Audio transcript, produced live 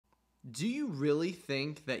Do you really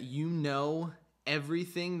think that you know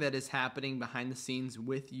everything that is happening behind the scenes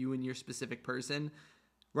with you and your specific person?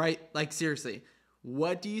 Right? Like, seriously,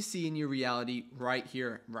 what do you see in your reality right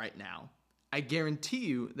here, right now? I guarantee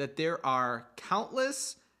you that there are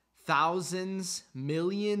countless thousands,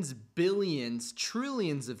 millions, billions,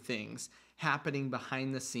 trillions of things happening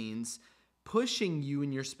behind the scenes, pushing you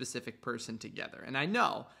and your specific person together. And I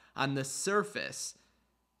know on the surface,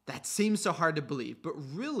 that seems so hard to believe, but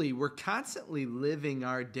really, we're constantly living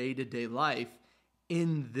our day-to-day life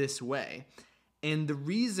in this way. And the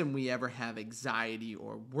reason we ever have anxiety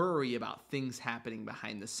or worry about things happening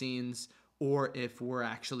behind the scenes, or if we're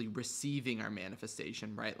actually receiving our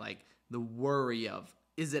manifestation, right? Like the worry of,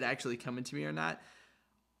 is it actually coming to me or not?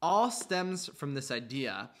 All stems from this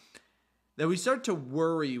idea that we start to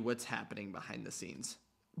worry what's happening behind the scenes.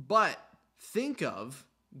 But think of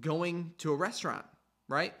going to a restaurant,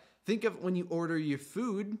 right? Think of when you order your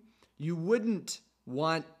food, you wouldn't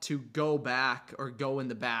want to go back or go in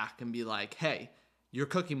the back and be like, hey, you're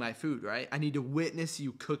cooking my food, right? I need to witness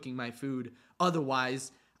you cooking my food.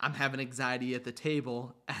 Otherwise, I'm having anxiety at the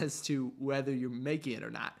table as to whether you're making it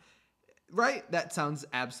or not, right? That sounds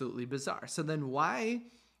absolutely bizarre. So then why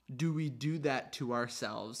do we do that to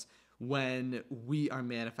ourselves when we are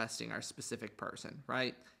manifesting our specific person,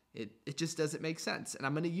 right? It just doesn't make sense. And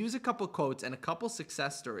I'm going to use a couple quotes and a couple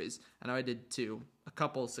success stories. I know I did too, a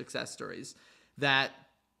couple success stories that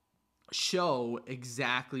show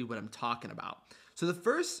exactly what I'm talking about. So the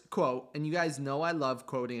first quote, and you guys know I love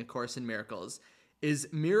quoting A Course in Miracles, is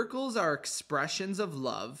miracles are expressions of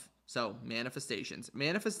love. So manifestations.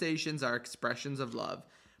 Manifestations are expressions of love,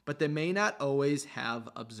 but they may not always have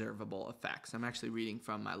observable effects. I'm actually reading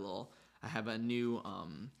from I have a new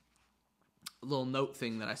little note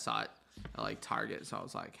thing that I saw at like Target. So I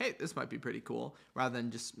was like, hey, this might be pretty cool, rather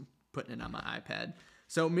than just putting it on my iPad.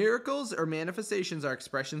 So miracles or manifestations are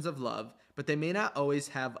expressions of love, but they may not always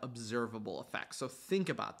have observable effects. So think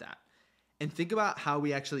about that. And think about how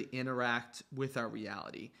we actually interact with our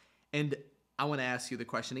reality. And I want to ask you the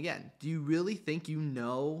question again. Do you really think you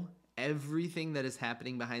know everything that is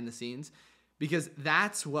happening behind the scenes? Because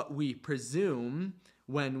that's what we presume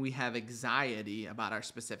when we have anxiety about our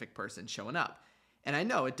specific person showing up. And I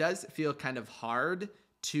know it does feel kind of hard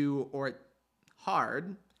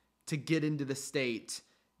to get into the state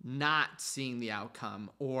not seeing the outcome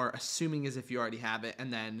or assuming as if you already have it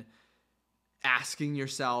and then asking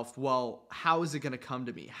yourself, well, how is it going to come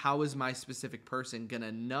to me? How is my specific person going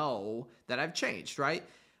to know that I've changed, right?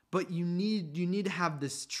 But you need to have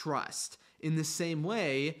this trust in the same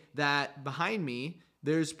way that behind me,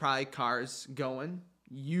 there's probably cars going.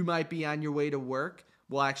 You might be on your way to work.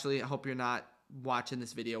 Well, actually, I hope you're not watching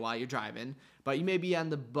this video while you're driving, but you may be on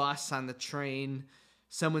the bus, on the train,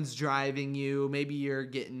 someone's driving you, maybe you're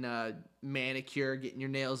getting a manicure, getting your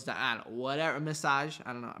nails done, I don't know, whatever, massage,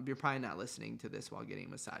 I don't know, you're probably not listening to this while getting a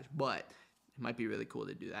massage, but it might be really cool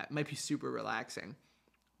to do that. It might be super relaxing.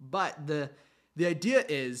 But the idea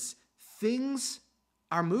is things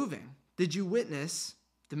are moving. Did you witness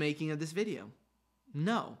the making of this video?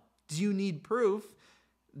 No. Do you need proof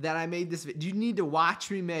that I made this video? Do you need to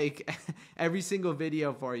watch me make every single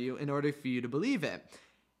video for you in order for you to believe it?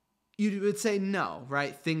 You would say no,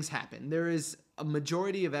 right? Things happen. There is a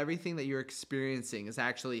majority of everything that you're experiencing is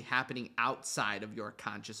actually happening outside of your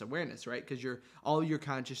conscious awareness, right? Because all your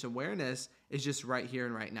conscious awareness is just right here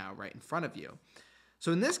and right now, right in front of you.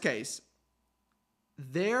 So in this case,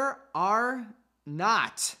 there are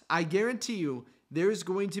not, I guarantee you, there's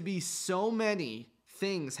going to be so many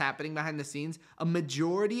things happening behind the scenes, a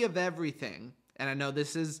majority of everything, and I know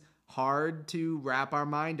this is hard to wrap our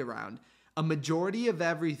mind around, a majority of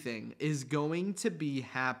everything is going to be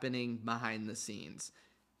happening behind the scenes.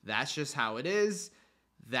 That's just how it is.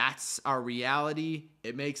 That's our reality.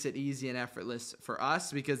 It makes it easy and effortless for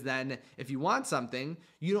us because then if you want something,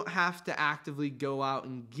 you don't have to actively go out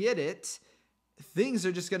and get it. Things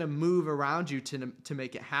are just going to move around you to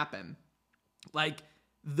make it happen. Like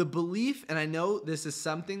the belief, and I know this is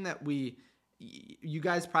something that you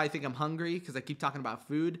guys probably think I'm hungry because I keep talking about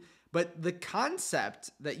food, but the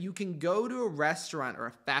concept that you can go to a restaurant or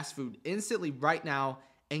a fast food instantly right now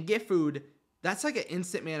and get food, that's like an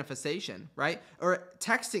instant manifestation, right? Or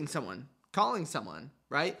texting someone, calling someone,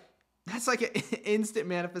 right? That's like an instant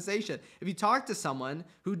manifestation. If you talk to someone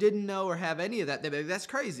who didn't know or have any of that, they'd be like, that's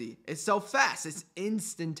crazy. It's so fast. It's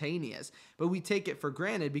instantaneous. But we take it for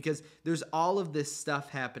granted because there's all of this stuff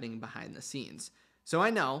happening behind the scenes. So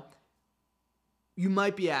I know you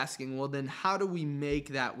might be asking, well, then how do we make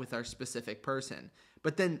that with our specific person?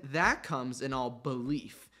 But then that comes in all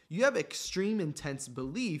belief. You have extreme intense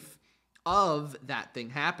belief of that thing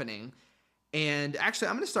happening. And actually,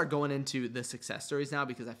 I'm going to start going into the success stories now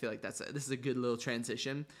because I feel like this is a good little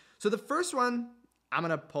transition. So the first one I'm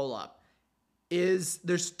going to pull up is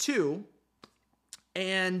there's two,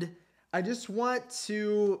 and I just want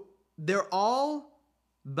to, they're all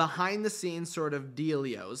behind the scenes sort of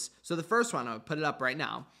dealios. So the first one, I'll put it up right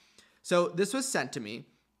now. So this was sent to me.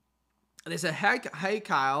 They said, hey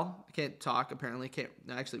Kyle, I can't talk, apparently, can't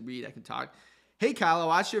actually read, I can talk. Hey Kyle, I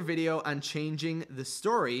watched your video on changing the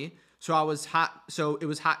story. So it was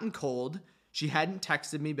hot and cold. She hadn't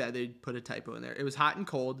texted me back. They put a typo in there. It was hot and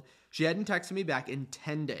cold. She hadn't texted me back in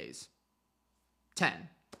 10 days. 10,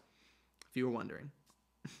 if you were wondering.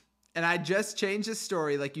 And I just changed the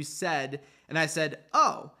story like you said. And I said,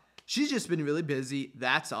 oh, she's just been really busy.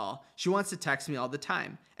 That's all. She wants to text me all the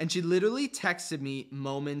time. And she literally texted me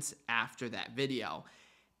moments after that video.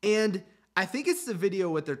 And I think it's the video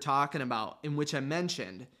what they're talking about in which I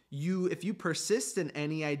mentioned if you persist in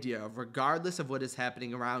any idea, regardless of what is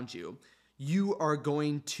happening around you, you are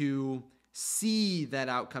going to see that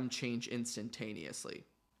outcome change instantaneously.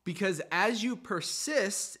 Because as you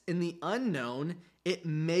persist in the unknown, it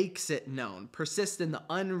makes it known. Persist in the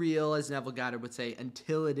unreal, as Neville Goddard would say,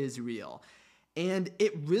 until it is real. And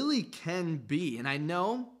it really can be. And I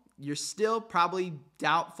know you're still probably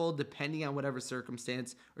doubtful depending on whatever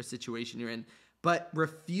circumstance or situation you're in. But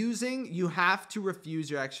you have to refuse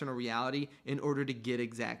your external reality in order to get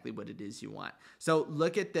exactly what it is you want. So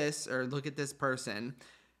look at this person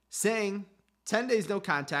saying 10 days no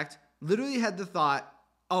contact, literally had the thought,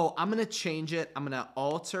 oh, I'm going to change it. I'm going to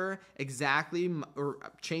alter exactly or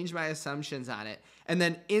change my assumptions on it. And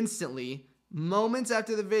then instantly, moments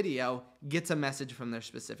after the video, gets a message from their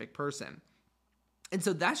specific person. And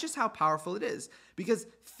so that's just how powerful it is, because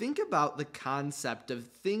think about the concept of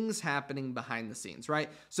things happening behind the scenes, right?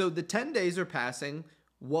 So the 10 days are passing.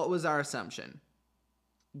 What was our assumption?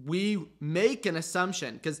 We make an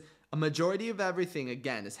assumption because a majority of everything,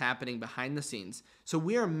 again, is happening behind the scenes. So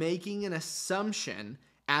we are making an assumption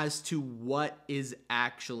as to what is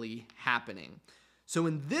actually happening. So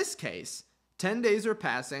in this case, 10 days are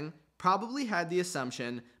passing, probably had the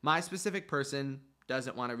assumption my specific person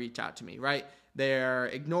doesn't want to reach out to me, right? They're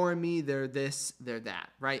ignoring me, they're this, they're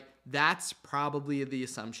that, right? That's probably the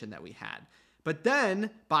assumption that we had. But then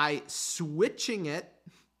by switching it,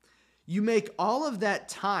 you make all of that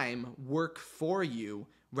time work for you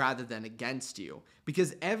rather than against you.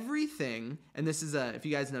 Because everything, and this is if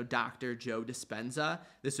you guys know Dr. Joe Dispenza,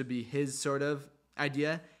 this would be his sort of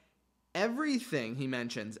idea. Everything he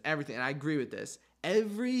mentions, everything, and I agree with this,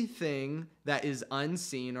 everything that is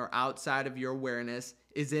unseen or outside of your awareness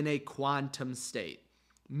is in a quantum state,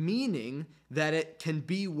 meaning that it can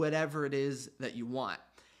be whatever it is that you want.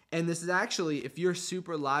 And this is actually, if you're a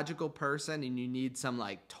super logical person and you need some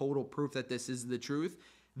like total proof that this is the truth,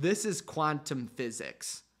 this is quantum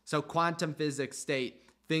physics. So quantum physics state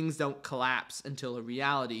things don't collapse until a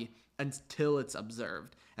reality, until it's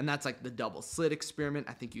observed. And that's like the double slit experiment.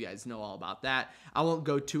 I think you guys know all about that. I won't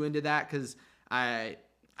go too into that because I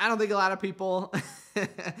don't think a lot of people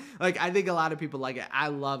I think a lot of people like it. I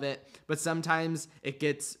love it, but sometimes it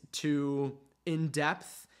gets too in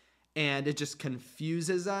depth and it just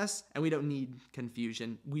confuses us, and we don't need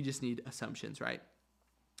confusion. We just need assumptions, right?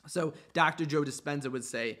 So Dr. Joe Dispenza would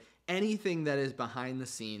say anything that is behind the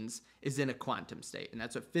scenes is in a quantum state, and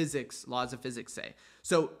that's what laws of physics say.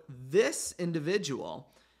 So this individual,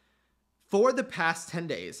 for the past 10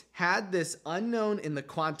 days, had this unknown in the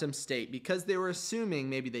quantum state because they were assuming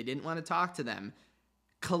maybe they didn't want to talk to them,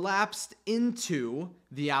 collapsed into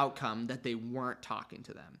the outcome that they weren't talking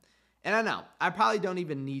to them. And I know, I probably don't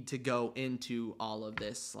even need to go into all of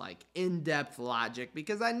this like in-depth logic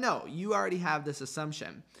because I know you already have this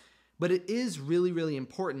assumption. But it is really, really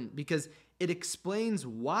important because it explains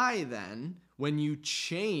why then when you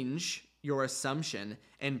change your assumption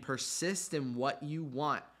and persist in what you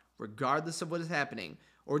want, regardless of what is happening,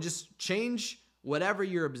 or just change whatever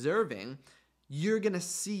you're observing, you're going to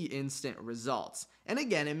see instant results. And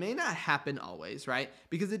again, it may not happen always, right?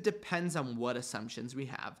 Because it depends on what assumptions we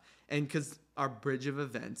have. And because our bridge of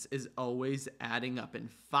events is always adding up and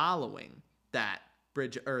following that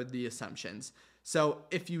bridge or the assumptions. So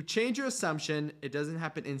if you change your assumption, it doesn't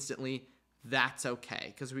happen instantly, that's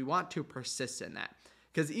okay. Because we want to persist in that.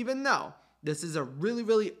 Because even though this is a really,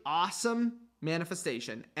 really awesome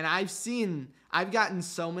manifestation, and I've gotten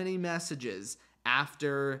so many messages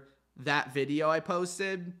after that video I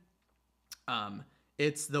posted.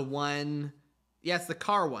 It's the one, yeah, it's the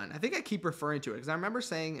car one. I think I keep referring to it because I remember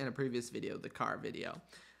saying in a previous video, the car video.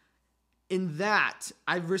 In that,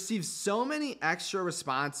 I've received so many extra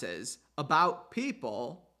responses about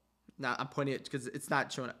people now I'm pointing it because it's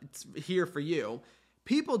not showing up. It's here for you.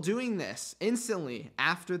 People doing this instantly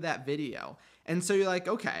after that video. And so you're like,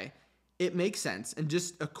 okay, it makes sense. And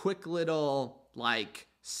just a quick little like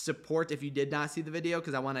support if you did not see the video,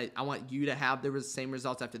 because I want you to have the same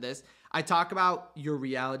results after this. I talk about your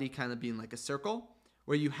reality kind of being like a circle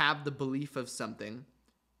where you have the belief of something.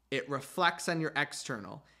 It reflects on your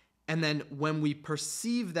external. And then when we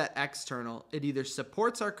perceive that external, it either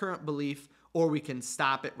supports our current belief or we can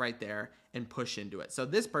stop it right there and push into it. So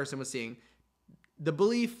this person was seeing the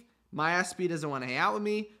belief, my SP doesn't want to hang out with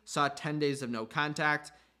me, saw 10 days of no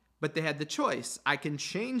contact, but they had the choice. I can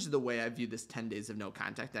change the way I view this 10 days of no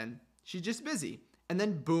contact, and she's just busy. And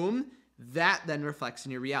then boom, that then reflects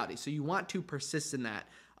in your reality. So you want to persist in that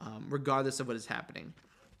regardless of what is happening.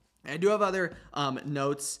 And I do have other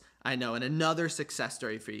notes, I know, and another success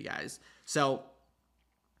story for you guys. So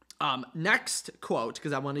next quote,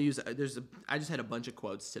 because I want to use, I just had a bunch of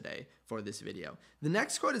quotes today for this video. The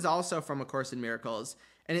next quote is also from A Course in Miracles,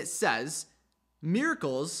 and it says,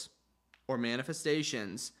 miracles or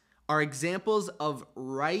manifestations are examples of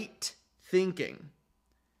right thinking,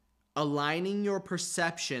 aligning your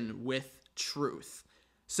perception with truth.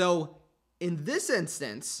 So in this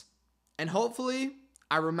instance, and hopefully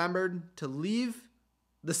I remembered to leave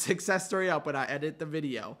the success story up when I edit the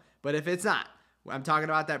video, but if it's not, I'm talking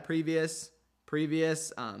about that previous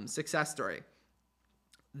success story.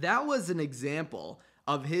 That was an example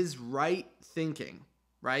of his right thinking,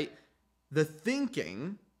 right? The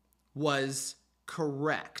thinking was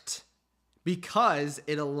correct because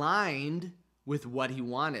it aligned with what he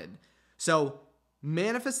wanted. So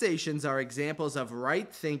manifestations are examples of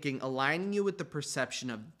right thinking aligning you with the perception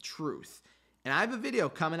of truth. And I have a video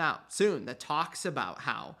coming out soon that talks about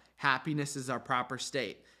how happiness is our proper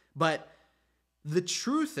state. But the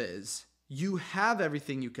truth is, you have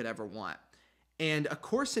everything you could ever want. And A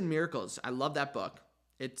Course in Miracles, I love that book.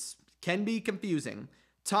 It can be confusing.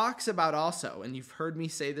 Talks about also, and you've heard me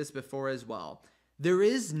say this before as well, there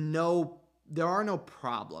are no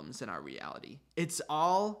problems in our reality. It's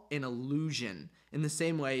all an illusion. In the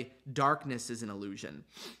same way, darkness is an illusion.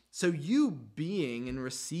 So you being and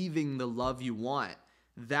receiving the love you want,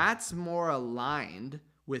 that's more aligned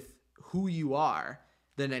with who you are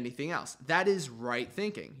than anything else. That is right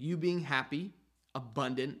thinking. You being happy,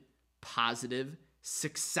 abundant, positive,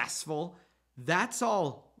 successful, that's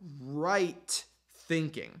all right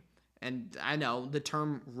thinking. And I know the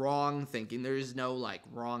term wrong thinking, there is no like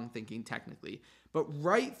wrong thinking technically, but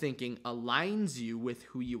right thinking aligns you with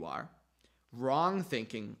who you are. Wrong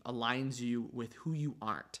thinking aligns you with who you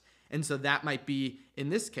aren't. And so that might be in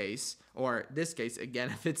this case, or this case, again,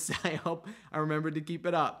 if it's, I hope I remember to keep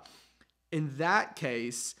it up. In that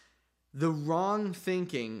case, the wrong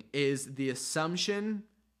thinking is the assumption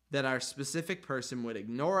that our specific person would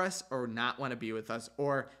ignore us or not want to be with us,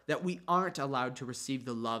 or that we aren't allowed to receive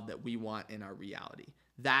the love that we want in our reality.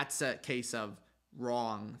 That's a case of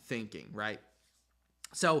wrong thinking, right?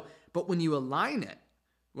 So, but when you align it,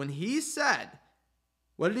 when he said,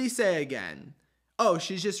 what did he say again? Oh,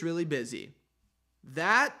 she's just really busy.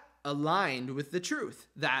 That aligned with the truth.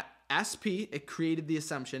 That SP, it created the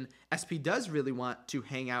assumption, SP does really want to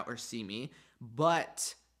hang out or see me,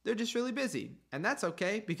 but they're just really busy. And that's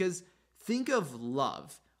okay, because think of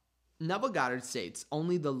love. Neville Goddard states,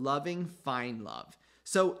 only the loving find love.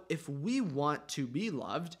 So if we want to be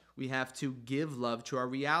loved, we have to give love to our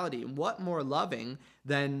reality. And what more loving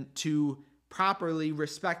than to properly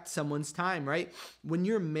respect someone's time, right? When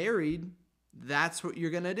you're married, that's what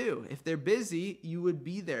you're going to do. If they're busy, you would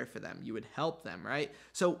be there for them. You would help them, right?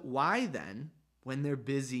 So why then, when they're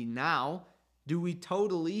busy now, do we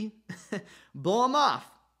totally blow them off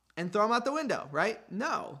and throw them out the window, right?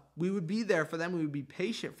 No, we would be there for them. We would be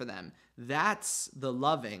patient for them. That's the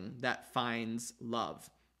loving that finds love.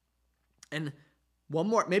 And one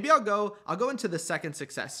more, maybe I'll go into the second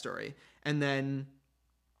success story, and then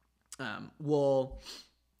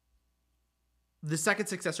the second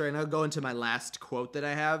success story, and I'll go into my last quote that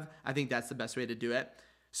I have. I think that's the best way to do it.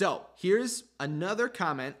 So here's another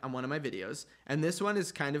comment on one of my videos, and this one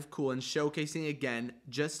is kind of cool and showcasing again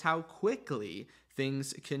just how quickly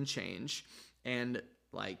things can change and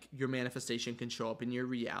like your manifestation can show up in your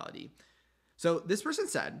reality. So this person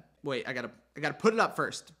said, wait, I gotta put it up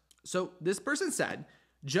first. So this person said,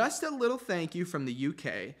 just a little thank you from the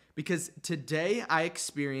UK, because today I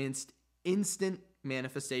experienced instant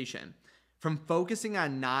manifestation from focusing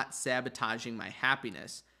on not sabotaging my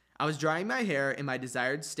happiness. I was drying my hair in my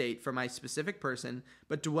desired state for my specific person,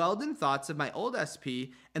 but dwelled in thoughts of my old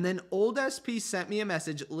SP, and then old SP sent me a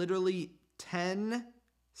message literally 10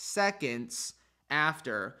 seconds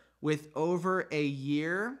after with over a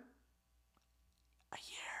year A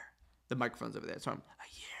year. The microphone's over there. So a year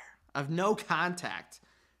of no contact.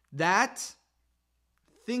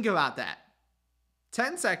 Think about that.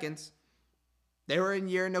 10 seconds. They were in a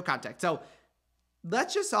year, no contact. So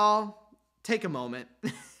let's just all take a moment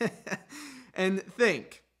and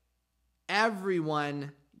think.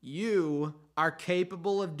 Everyone, you are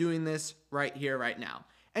capable of doing this right here, right now.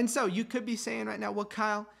 And so you could be saying right now, well,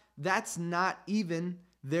 Kyle, that's not even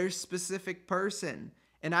their specific person.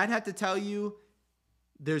 And I'd have to tell you,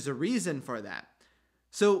 there's a reason for that.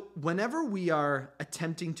 So whenever we are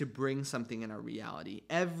attempting to bring something in our reality,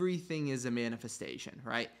 everything is a manifestation,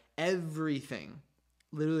 right? Everything,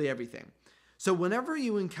 literally everything. So whenever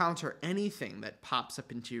you encounter anything that pops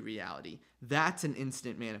up into your reality, that's an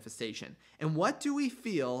instant manifestation. And what do we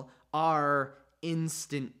feel are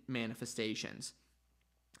instant manifestations?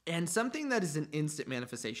 And something that is an instant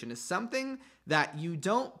manifestation is something that you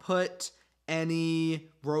don't put any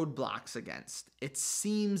roadblocks against. It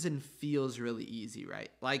seems and feels really easy, right?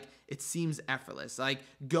 Like it seems effortless. Like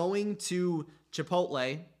going to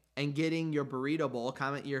Chipotle and getting your burrito bowl.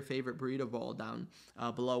 Comment your favorite burrito bowl down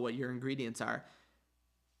below what your ingredients are.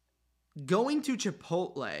 Going to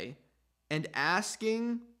Chipotle and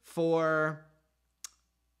asking for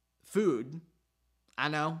food. I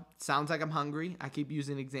know, sounds like I'm hungry. I keep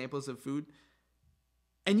using examples of food.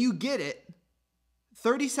 And you get it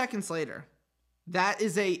 30 seconds later. That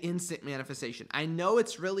is a instant manifestation. I know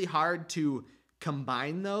it's really hard to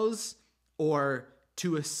combine those or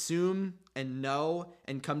to assume and know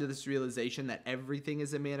and come to this realization that everything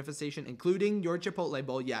is a manifestation, including your Chipotle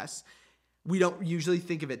bowl. Yes, we don't usually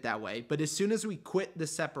think of it that way. But as soon as we quit the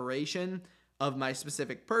separation of my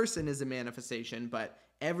specific person is a manifestation, but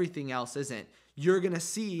everything else isn't, you're going to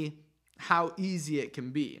see how easy it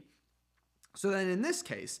can be. So then in this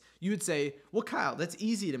case, you would say, well, Kyle, that's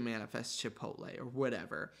easy to manifest Chipotle or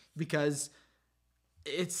whatever because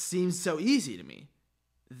it seems so easy to me.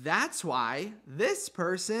 That's why this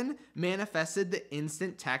person manifested the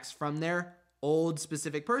instant text from their old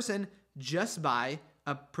specific person just by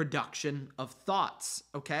a production of thoughts,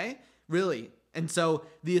 okay? Really. And so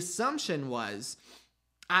the assumption was,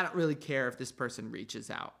 I don't really care if this person reaches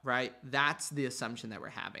out, right? That's the assumption that we're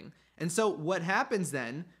having. And so what happens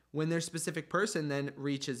then when their specific person then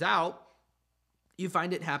reaches out, you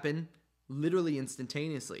find it happen literally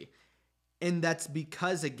instantaneously. And that's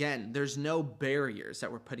because, again, there's no barriers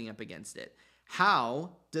that we're putting up against it.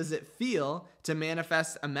 How does it feel to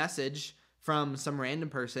manifest a message from some random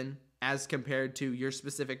person as compared to your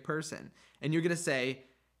specific person? And you're going to say,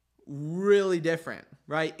 really different,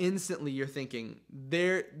 right? Instantly you're thinking,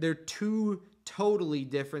 they're two totally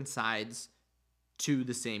different sides to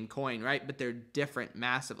the same coin, right? But they're different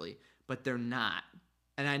massively, but they're not.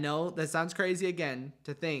 And I know that sounds crazy again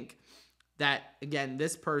to think that, again,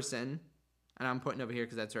 this person, and I'm pointing over here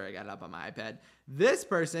because that's where I got it up on my iPad, this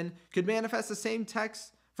person could manifest the same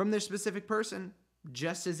text from their specific person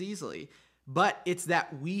just as easily. But it's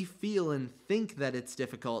that we feel and think that it's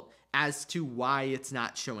difficult as to why it's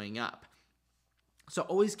not showing up. So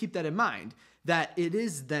always keep that in mind, that it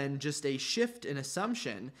is then just a shift in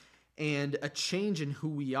assumption and a change in who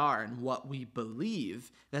we are and what we believe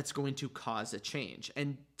that's going to cause a change.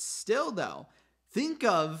 And still though, think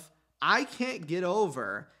of, I can't get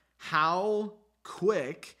over how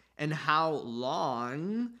quick and how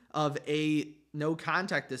long of a no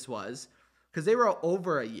contact this was, because they were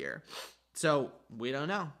over a year. So we don't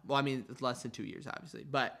know. Well, I mean, it's less than 2 years, obviously,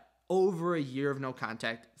 but over a year of no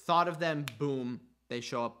contact. Thought of them, boom, they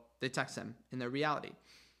show up, they text them in their reality.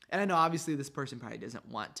 And I know obviously this person probably doesn't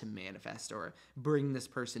want to manifest or bring this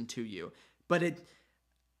person to you, but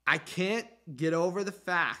I can't get over the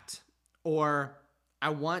fact, or I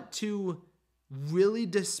want to really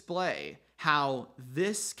display how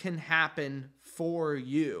this can happen for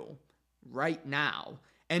you right now.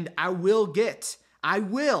 And I will,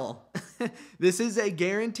 this is a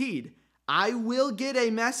guaranteed, I will get a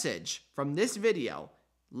message from this video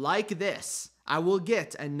like this. I will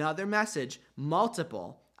get another message,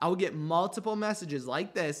 I will get multiple messages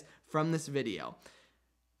like this from this video.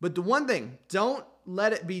 But the one thing, don't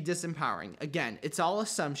let it be disempowering. Again, it's all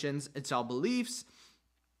assumptions, it's all beliefs.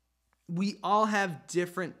 We all have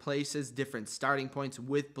different places, different starting points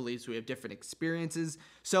with beliefs. We have different experiences.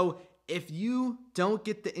 So if you don't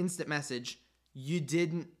get the instant message, you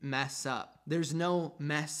didn't mess up. There's no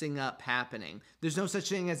messing up happening. There's no such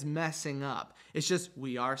thing as messing up. It's just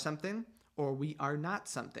we are something or we are not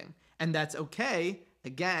something. And that's okay.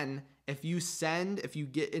 Again, if you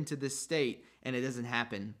get into this state and it doesn't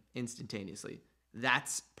happen instantaneously,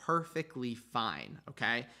 that's perfectly fine,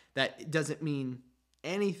 okay? That doesn't mean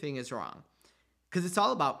anything is wrong. because it's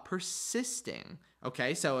all about persisting.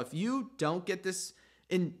 Okay, so if you don't get this,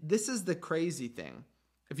 and this is the crazy thing,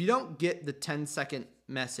 if you don't get the 10-second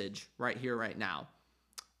message right here, right now,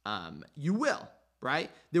 you will,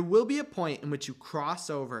 right? There will be a point in which you cross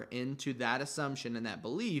over into that assumption and that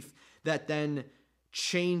belief that then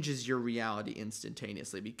changes your reality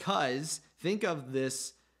instantaneously. Because think of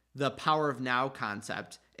this, the power of now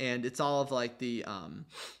concept, and it's all of like the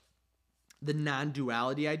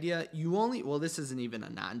non-duality idea. Well, this isn't even a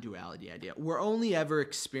non-duality idea. We're only ever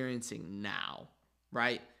experiencing now,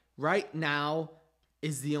 right? Right now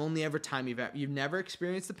is the only ever time you've never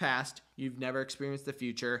experienced the past, you've never experienced the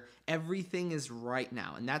future. Everything is right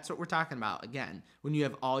now. And that's what we're talking about again, when you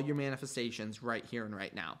have all your manifestations right here and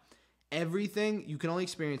right now. Everything you can only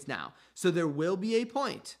experience now. So there will be a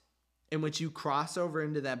point in which you cross over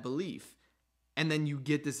into that belief, and then you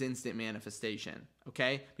get this instant manifestation,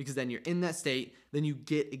 okay? Because then you're in that state, then you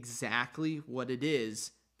get exactly what it is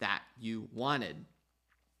that you wanted.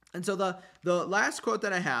 And so the last quote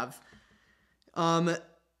that I have, and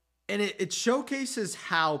it showcases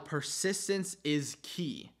how persistence is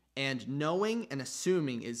key, and knowing and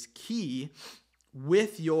assuming is key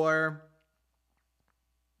with your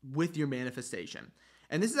manifestation.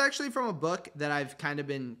 And this is actually from a book that I've kind of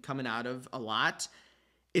been coming out of a lot.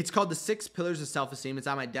 It's called The 6 Pillars of Self-Esteem. It's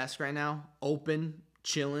on my desk right now, open,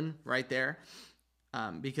 chilling right there.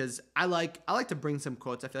 Because I like to bring some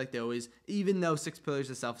quotes. I feel like they always, even though 6 Pillars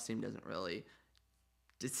of Self-Esteem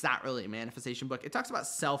it's not really a manifestation book. It talks about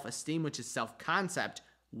self-esteem, which is self-concept,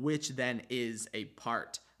 which then is a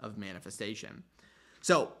part of manifestation.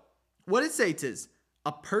 So what it states is,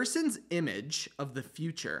 a person's image of the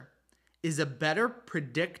future is a better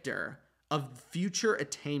predictor of future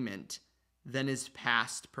attainment than his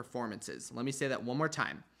past performances. Let me say that one more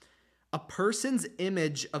time. A person's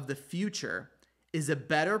image of the future is a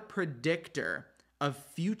better predictor of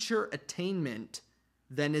future attainment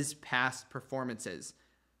than his past performances.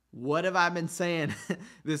 What have I been saying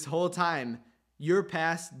this whole time? Your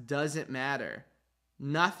past doesn't matter.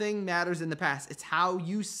 Nothing matters in the past. It's how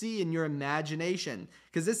you see in your imagination.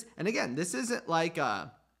 Because this isn't like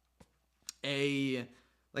it is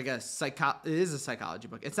a psychology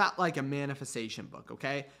book. It's not like a manifestation book,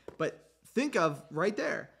 okay? But think of right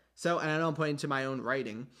there. So, and I don't point into my own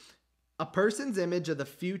writing. A person's image of the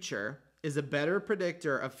future is a better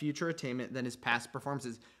predictor of future attainment than his past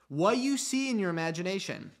performances. What you see in your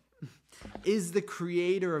imagination is the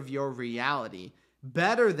creator of your reality,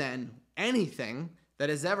 better than anything that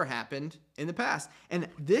has ever happened in the past. And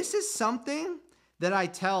this is something that I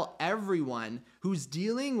tell everyone who's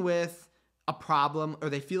dealing with a problem, or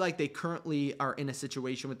they feel like they currently are in a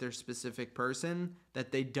situation with their specific person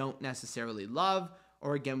that they don't necessarily love,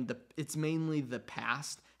 or again, it's mainly the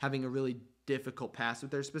past, having a really difficult past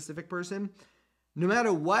with their specific person. No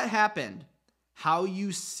matter what happened, how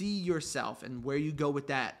you see yourself and where you go with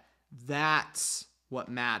that, that's what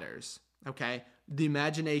matters, okay? The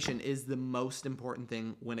imagination is the most important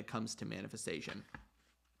thing when it comes to manifestation.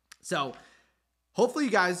 So hopefully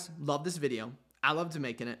you guys love this video. I loved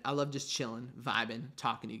making it. I love just chilling, vibing,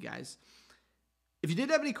 talking to you guys. If you did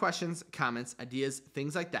have any questions, comments, ideas,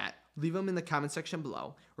 things like that, leave them in the comment section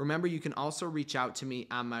below. Remember, you can also reach out to me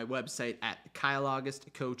on my website at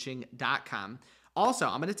kyleaugustcoaching.com. Also,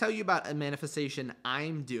 I'm going to tell you about a manifestation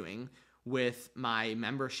I'm doing with my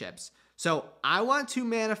memberships. So I want to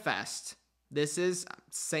manifest, I'm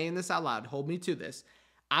saying this out loud, hold me to this.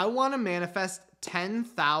 I want to manifest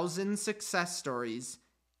 10,000 success stories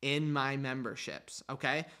in my memberships,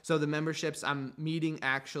 okay? So the memberships I'm meeting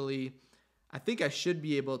actually, I think I should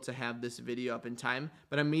be able to have this video up in time,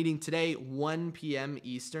 but I'm meeting today 1 p.m.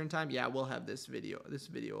 Eastern time. Yeah, we'll have this video. This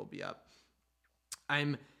video will be up.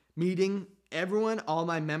 I'm meeting everyone, all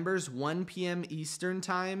my members, 1 p.m. Eastern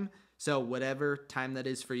time. So whatever time that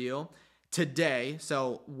is for you today.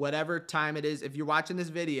 So whatever time it is, if you're watching this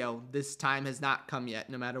video, this time has not come yet,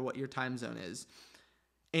 no matter what your time zone is.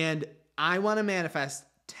 And I want to manifest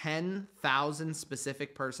 10,000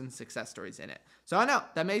 specific person success stories in it. So I know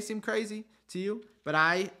that may seem crazy to you, but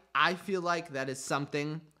I feel like that is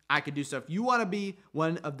something I could do. So if you want to be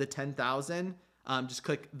one of the 10,000, just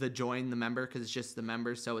click the join the member, because it's just the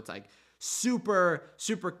members. So it's like super,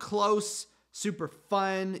 super close, super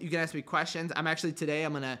fun. You can ask me questions. I'm going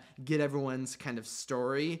to get everyone's kind of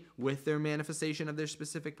story with their manifestation of their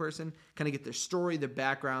specific person, kind of get their story, their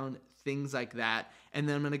background, things like that. And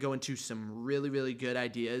then I'm going to go into some really, really good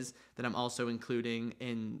ideas that I'm also including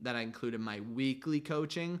that I include in my weekly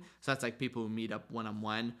coaching. So that's like people who meet up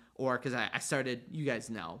one-on-one, or because I started, you guys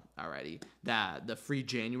know already, the free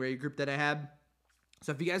January group that I had.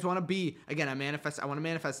 So if you guys want to be, again, I want to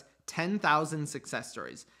manifest 10,000 success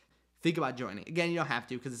stories. Think about joining. Again, you don't have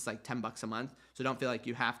to because it's like $10 a month. So don't feel like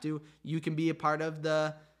you have to. You can be a part of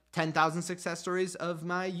the 10,000 success stories of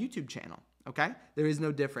my YouTube channel. Okay? There is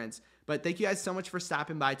no difference. But thank you guys so much for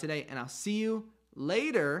stopping by today, and I'll see you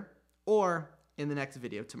later or in the next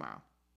video tomorrow.